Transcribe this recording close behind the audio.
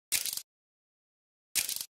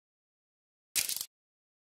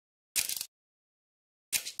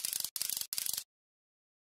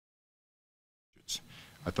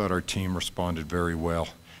I thought our team responded very well.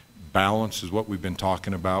 Balance is what we've been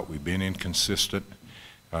talking about. We've been inconsistent.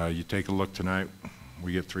 You take a look tonight,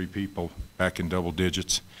 we get 3 people back in double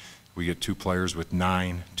digits. We get 2 players with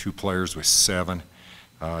 9, 2 players with 7.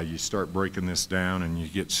 You start breaking this down and you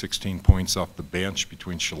get 16 points off the bench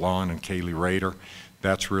between Shalon and Kaylee Rader.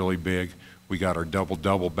 That's really big. We got our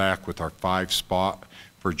double-double back with our 5 spot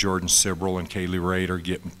for Jordan Sibrel and Kaylee Rader,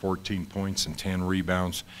 getting 14 points and 10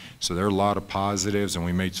 rebounds. So there are a lot of positives, and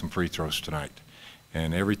we made some free throws tonight.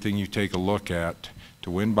 And everything you take a look at,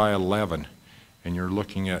 to win by 11, and you're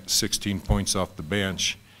looking at 16 points off the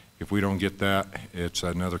bench, if we don't get that, it's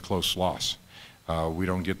another close loss. We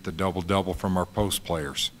don't get the double-double from our post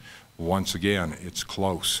players. Once again, it's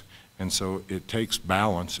close. And so it takes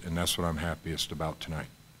balance, and that's what I'm happiest about tonight.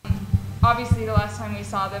 Obviously, the last time we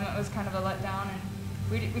saw them, it was kind of a letdown, and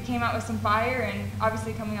we came out with some fire, and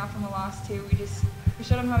obviously coming out from a loss too, we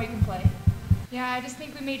showed them how we can play. Yeah, I just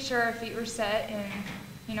think we made sure our feet were set,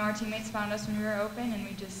 and our teammates found us when we were open, and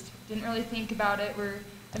we just didn't really think about it.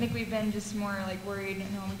 I think we've been just more like worried,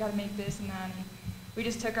 we got to make this and that, and we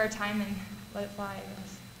just took our time and let it fly, I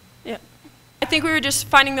guess. Yeah. I think we were just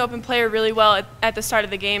finding the open player really well at the start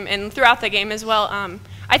of the game and throughout the game as well.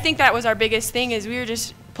 I think that was our biggest thing, is we were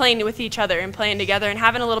just playing with each other and playing together and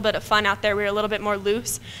having a little bit of fun out there. We were a little bit more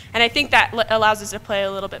loose, and I think that allows us to play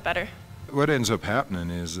a little bit better. What ends up happening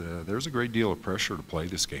is there's a great deal of pressure to play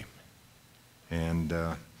this game. And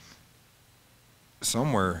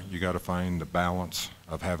somewhere you got to find the balance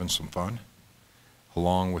of having some fun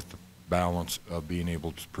along with the balance of being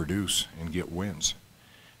able to produce and get wins.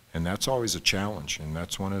 And that's always a challenge, and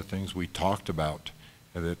that's one of the things we talked about,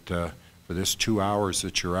 that for this 2 hours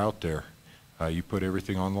that you're out there, you put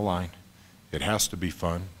everything on the line. It has to be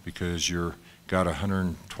fun because you're got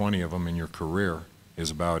 120 of them in your career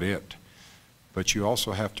is about it. But you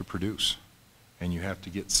also have to produce, and you have to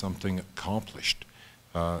get something accomplished.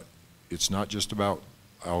 It's not just about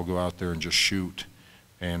I'll go out there and just shoot,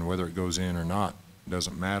 and whether it goes in or not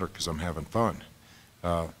doesn't matter because I'm having fun.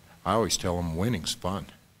 I always tell them winning's fun.